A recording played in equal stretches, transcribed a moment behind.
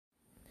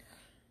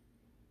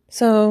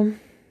So,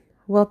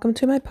 welcome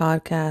to my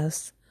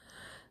podcast.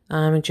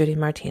 I'm Judy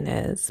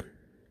Martinez.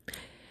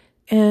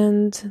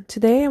 And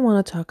today I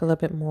want to talk a little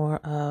bit more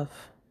of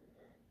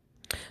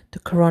the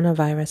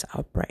coronavirus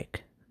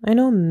outbreak. I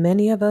know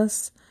many of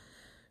us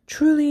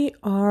truly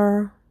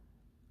are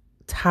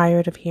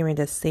tired of hearing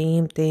the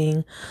same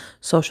thing: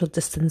 social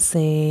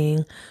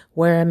distancing,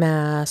 wear a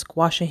mask,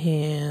 wash your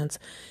hands,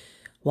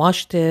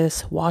 wash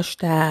this, wash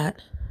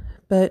that.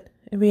 But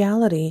in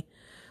reality,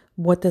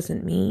 what does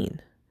it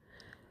mean?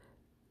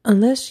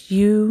 Unless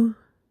you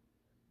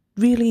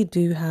really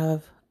do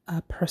have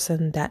a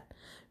person that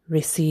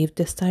received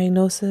this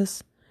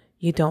diagnosis,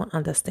 you don't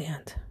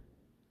understand.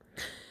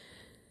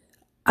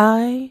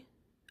 I,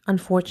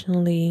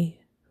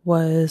 unfortunately,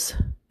 was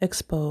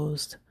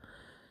exposed.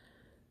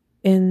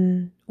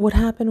 And what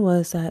happened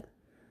was that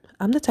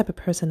I'm the type of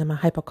person, I'm a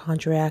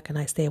hypochondriac, and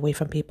I stay away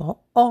from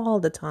people all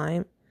the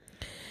time.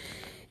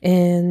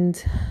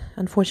 And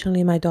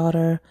unfortunately, my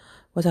daughter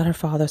was at her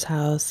father's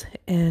house,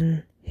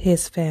 and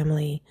his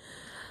family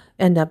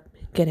ended up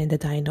getting the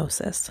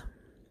diagnosis.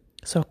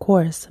 So, of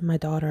course, my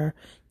daughter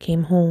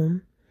came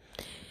home.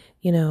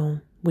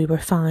 We were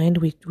fine.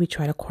 We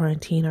try to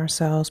quarantine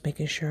ourselves,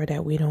 making sure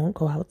that we don't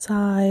go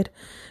outside.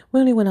 We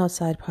only went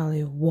outside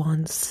probably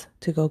once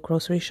to go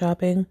grocery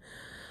shopping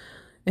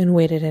and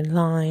waited in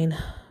line,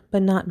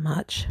 but not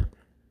much.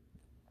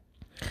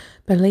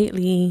 But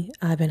lately,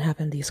 I've been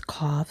having these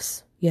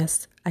coughs.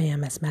 Yes, I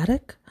am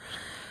asthmatic.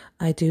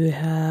 I do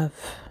have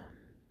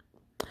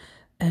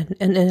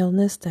an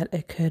illness that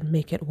it could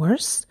make it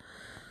worse.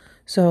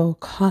 So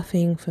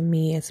coughing for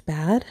me is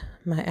bad.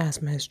 My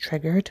asthma is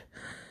triggered.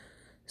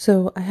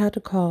 So I had to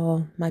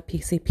call my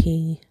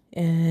PCP,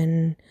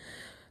 and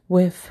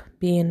with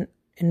being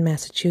in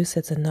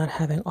Massachusetts and not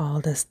having all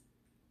this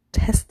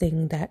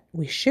testing that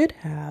we should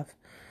have,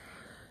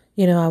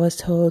 I was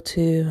told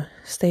to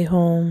stay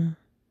home,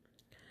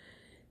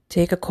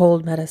 take a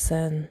cold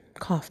medicine,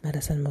 cough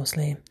medicine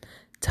mostly,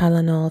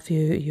 Tylenol if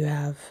you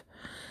have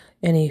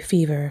any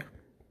fever.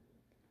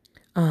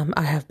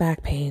 I have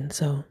back pain,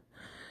 so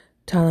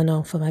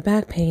Tylenol for my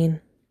back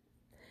pain,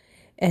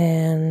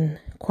 and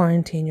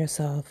quarantine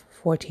yourself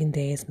 14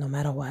 days no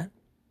matter what.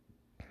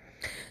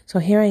 So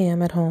here I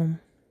am at home,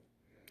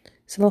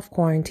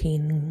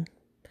 self-quarantining,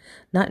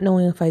 not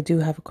knowing if I do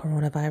have a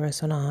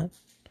coronavirus or not,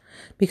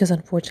 because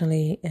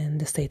unfortunately in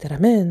the state that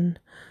I'm in,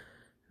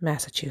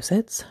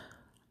 Massachusetts,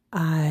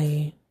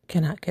 I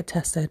cannot get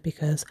tested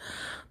because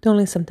the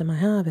only symptom I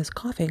have is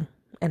coughing,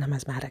 and I'm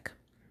asthmatic.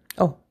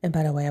 Oh, and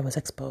by the way, I was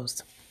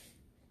exposed.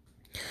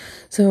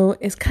 So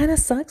it kind of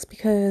sucks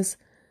because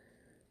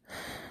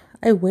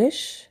I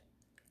wish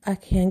I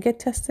can get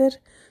tested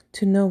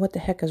to know what the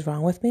heck is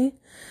wrong with me.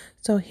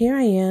 So here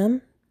I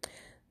am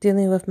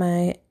dealing with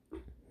my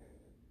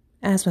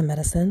asthma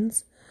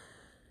medicines,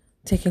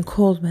 taking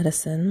cold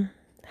medicine,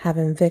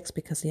 having Vicks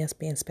because yes,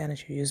 being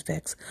Spanish, you use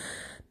Vicks.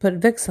 Put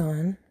Vicks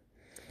on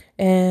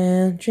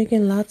and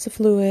drinking lots of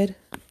fluid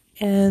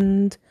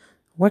and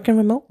working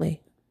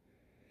remotely.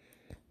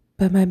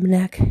 But my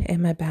neck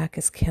and my back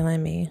is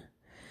killing me.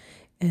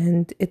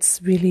 And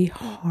it's really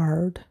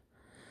hard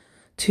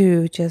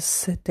to just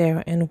sit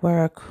there and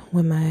work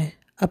when my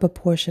upper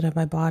portion of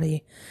my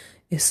body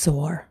is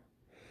sore.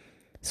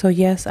 So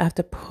yes, I have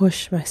to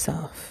push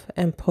myself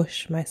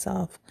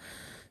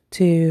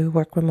to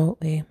work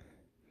remotely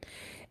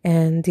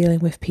and dealing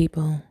with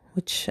people,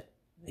 which,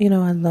 I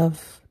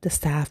love the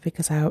staff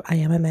because I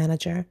am a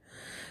manager.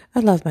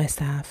 I love my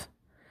staff.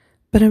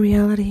 But in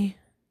reality,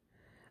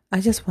 I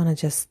just want to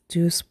just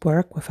do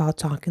work without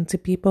talking to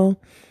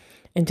people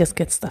and just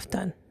get stuff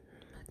done.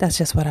 That's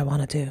just what I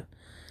want to do.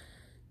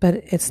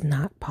 But it's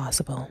not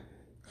possible.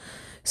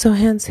 So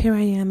hence, here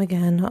I am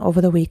again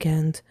over the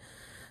weekend,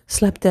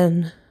 slept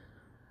in,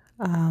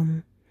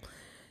 and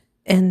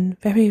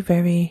very,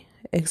 very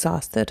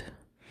exhausted.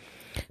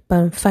 But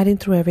I'm fighting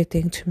through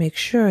everything to make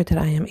sure that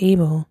I am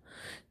able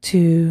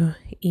to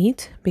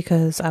eat,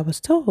 because I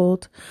was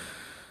told,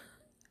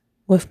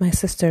 with my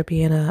sister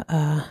being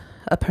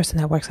a person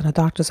that works in a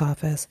doctor's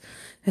office,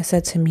 it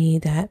said to me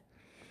that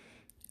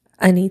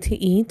I need to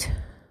eat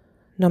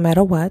no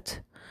matter what,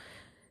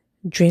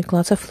 drink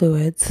lots of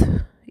fluids.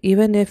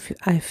 Even if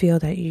I feel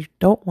that you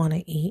don't want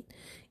to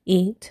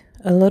eat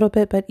a little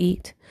bit, but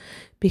eat.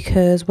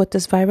 Because what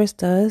this virus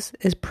does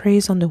is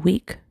preys on the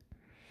weak.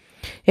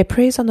 It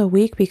preys on the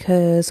weak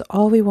because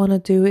all we want to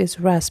do is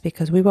rest,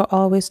 because we were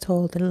always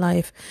told in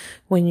life,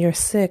 when you're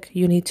sick,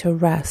 you need to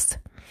rest.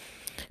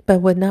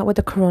 But not with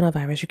the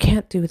coronavirus. You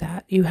can't do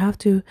that. You have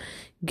to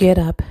get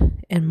up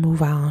and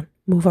move around.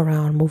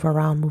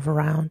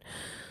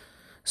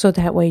 So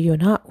that way you're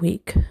not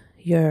weak.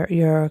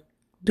 You're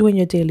doing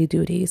your daily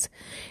duties,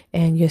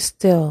 and you're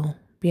still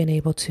being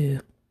able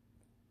to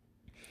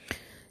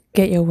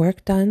get your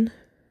work done,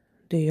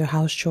 do your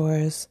house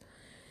chores,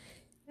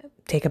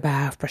 take a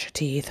bath, brush your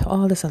teeth,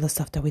 all this other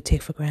stuff that we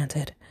take for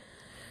granted.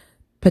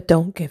 But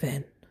don't give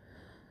in.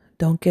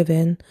 Don't give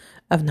in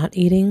of not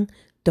eating.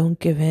 Don't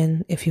give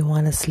in if you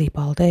want to sleep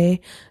all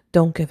day.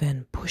 Don't give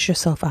in. Push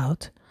yourself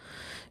out.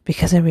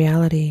 Because in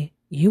reality,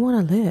 You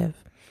want to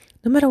live.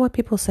 No matter what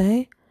people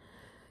say,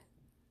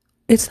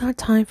 it's not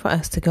time for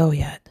us to go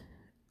yet.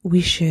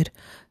 We should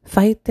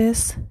fight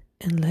this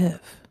and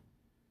live.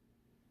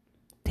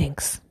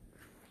 Thanks.